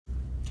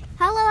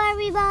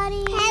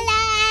everybody.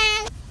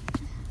 Hello.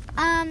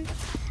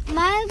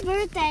 My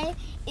birthday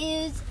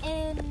is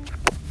in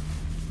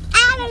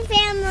Adam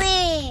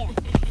family.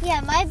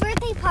 Yeah, my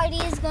birthday party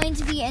is going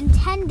to be in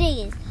 10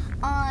 days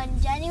on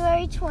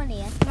January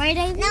 20th. Right,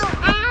 Ivy? No,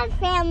 Adam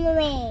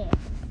family.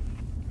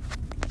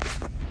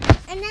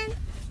 And then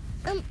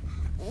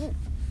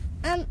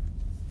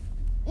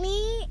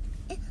me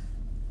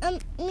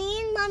and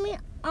Mommy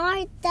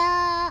are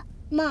the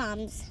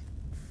moms.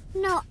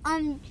 No,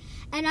 and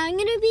I'm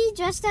gonna be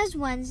dressed as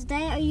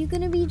Wednesday. Are you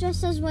gonna be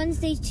dressed as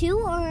Wednesday too,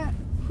 or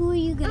who are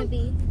you gonna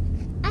be?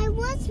 I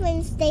was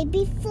Wednesday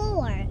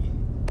before.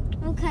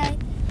 Okay.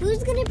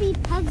 Who's gonna be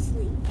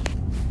Pugsley?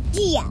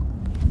 Gia.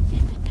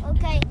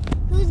 Okay.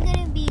 Who's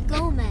gonna be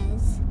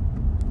Gomez?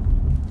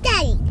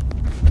 Daddy.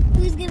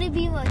 Who's gonna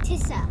be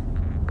Mortissa?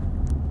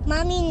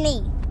 Mommy and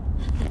me.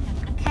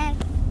 Okay.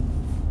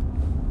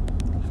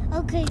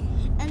 Okay.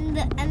 And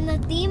the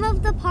theme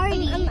of the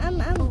party.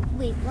 Oh,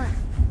 wait, what?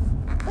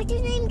 What's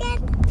your name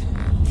again?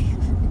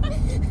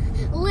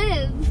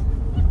 Liv.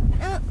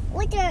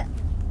 What's your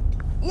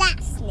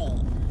last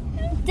name?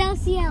 Del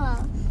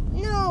Cielo.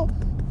 No,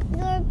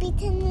 you're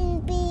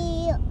pretending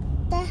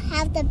to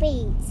have the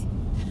beads.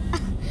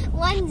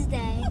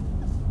 Wednesday.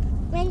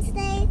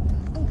 Wednesday.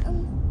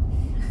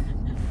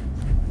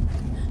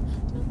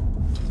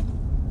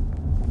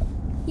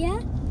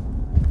 Yeah?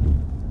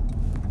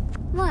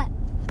 What?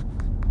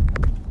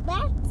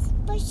 What's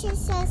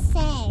Patricia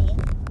say?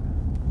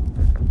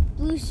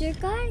 Blue shirt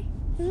guy?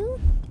 Who?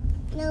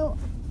 No,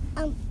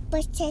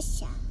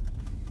 Patricia.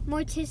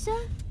 Mortissa?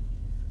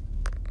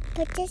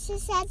 Patricia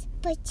says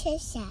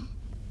Patricia.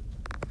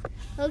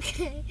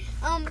 Okay.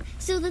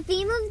 So the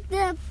theme of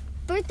the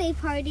birthday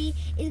party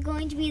is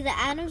going to be the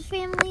Addams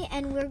family,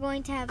 and we're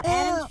going to have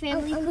Addams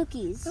family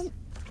cookies.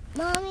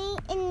 Mommy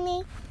and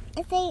me,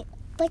 I say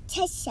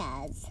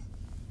Patricia's.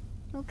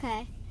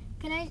 Okay.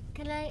 Can I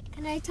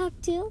talk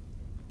too?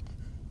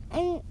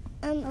 And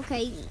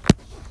Okay.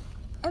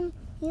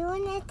 You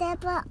and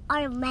Deborah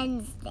are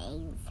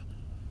Wednesdays.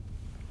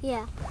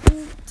 Yeah.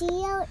 And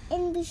Gio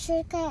and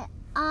Bishurka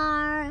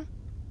are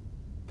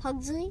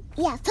Pugsley?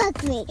 yeah,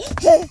 Pugsley.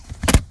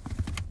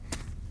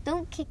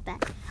 Don't kick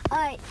that.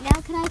 Alright, now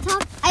can I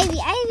talk?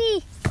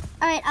 Ivy!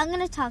 Alright, I'm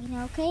gonna talk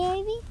now, okay,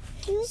 Ivy?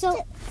 Who's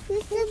the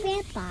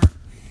grandpa?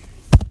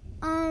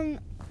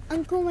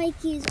 Uncle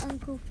Mikey is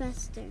Uncle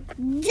Fester.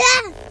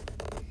 Yeah.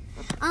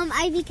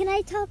 Ivy, can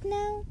I talk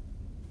now?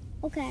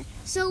 Okay.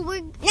 So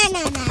we're No.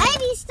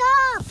 Ivy,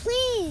 stop,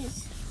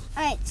 please.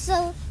 Alright,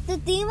 so the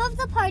theme of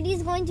the party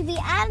is going to be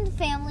Addams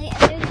family,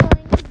 and there's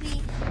going to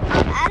be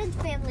Addams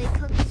family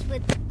cookies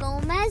with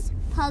Gomez,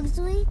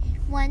 Pugsley,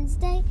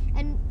 Wednesday,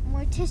 and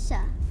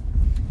Mortissa.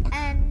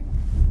 And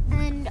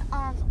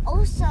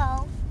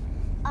also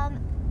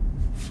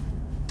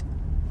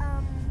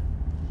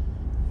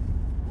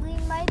we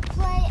might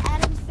play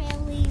Addams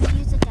family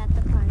music at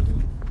the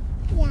party.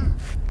 Yeah.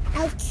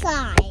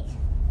 Outside.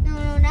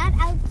 No, not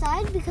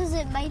outside, because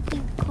it might be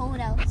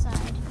cold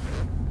outside.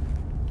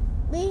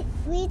 We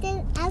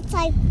did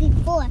outside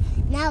before.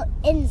 Now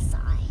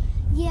inside.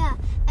 Yeah,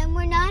 and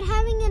we're not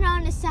having it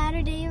on a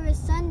Saturday or a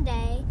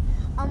Sunday.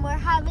 We're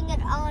having it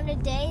on a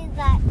day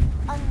that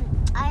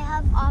I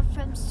have off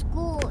from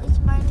school. It's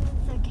Martin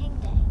Luther King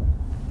Day.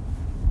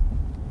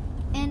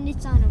 And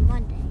it's on a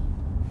Monday.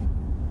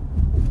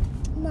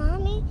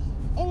 Mommy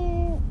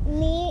and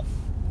me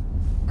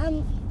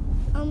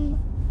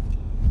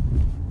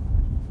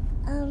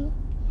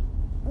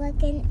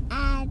looking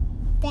at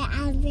the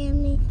Addams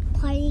family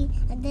party,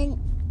 and then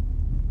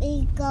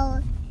we go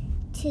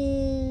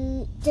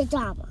to the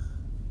drama.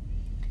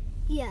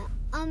 Yeah.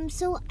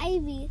 So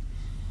Ivy,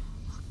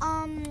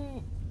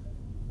 I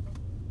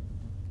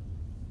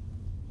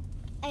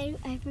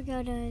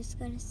forgot what I was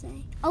gonna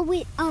say. Oh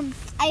wait,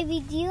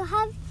 Ivy, do you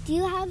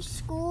have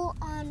school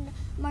on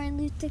Martin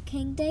Luther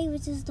King Day,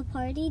 which is the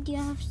party? Do you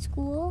have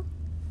school?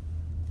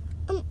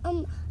 I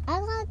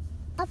got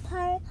a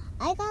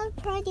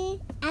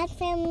party at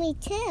family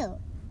too.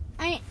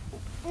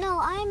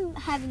 I'm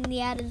having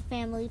the Addams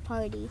family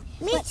party.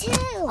 Me too.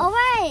 All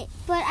right,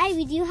 but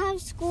Ivy, do you have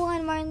school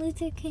on Martin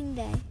Luther King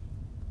Day?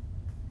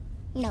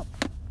 No.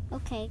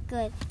 Okay,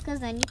 good, because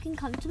then you can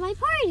come to my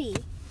party.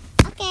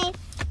 Okay.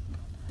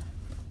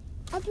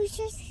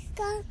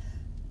 Abusharka,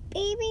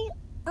 baby,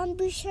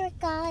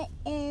 Abusharka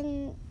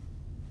and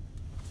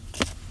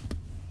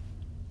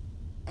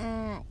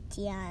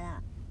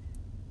Gianna.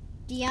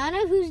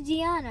 Gianna? Who's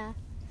Gianna?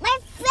 My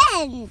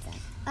friend.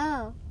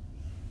 Oh.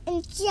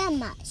 And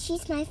Gemma,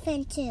 she's my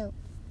friend too.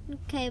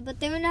 Okay, but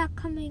they're not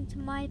coming to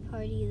my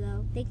party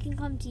though. They can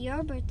come to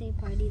your birthday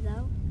party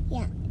though.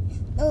 Yeah.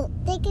 No,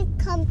 they can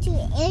come to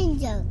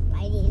Angel's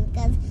party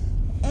because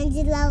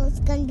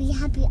Angelo's gonna be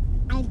happy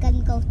I'm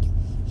gonna go to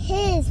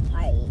his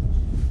party.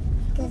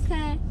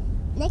 Okay.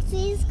 Next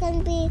week is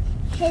gonna be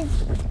his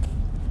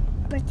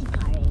birthday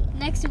party.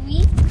 Next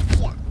week?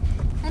 Yeah.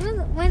 I don't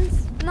know.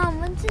 When's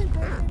his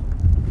birthday?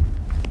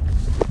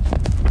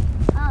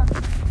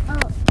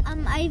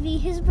 Ivy,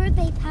 his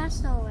birthday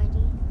passed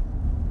already.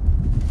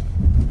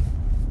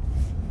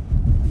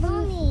 Mom,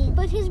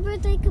 his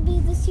birthday could be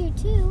this year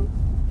too.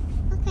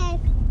 Okay.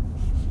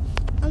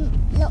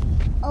 Look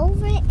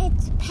over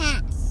it's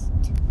past.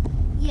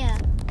 Yeah.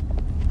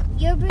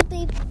 Your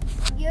birthday's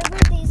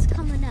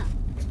coming up.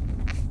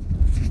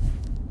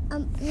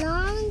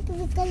 Long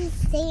we're gonna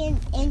stay in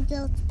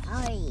Angel's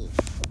party.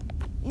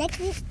 Next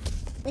week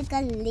we're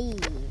gonna leave.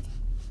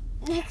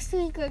 Next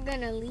week we're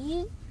gonna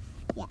leave?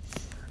 Yes.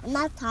 I'm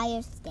not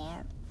tired,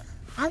 scared.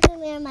 I'm gonna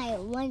wear my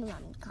Wonder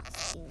Woman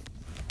costume.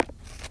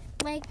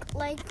 Like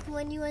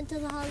when you went to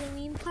the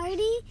Halloween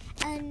party,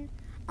 and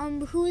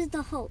who's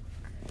the Hulk?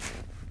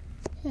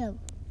 Who?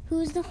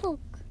 Who's the Hulk?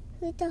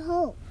 Who's the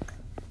Hulk?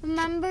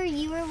 Remember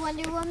you were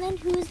Wonder Woman?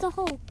 Who's the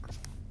Hulk?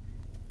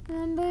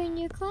 Remember in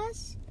your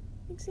class?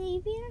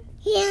 Xavier?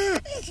 Yeah.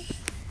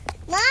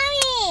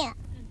 Mommy!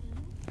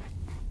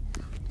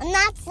 I'm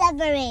not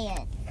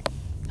separated.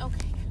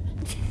 Okay.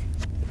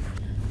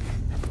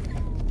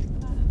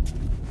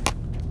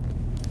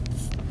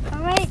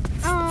 Alright,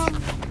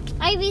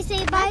 Ivy,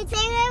 say bye. I'd say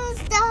it was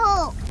the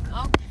Hulk.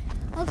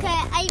 Okay,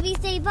 Ivy,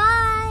 say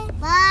bye.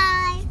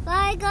 Bye.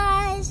 Bye,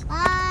 guys.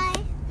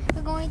 Bye.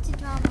 We're going to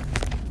drama.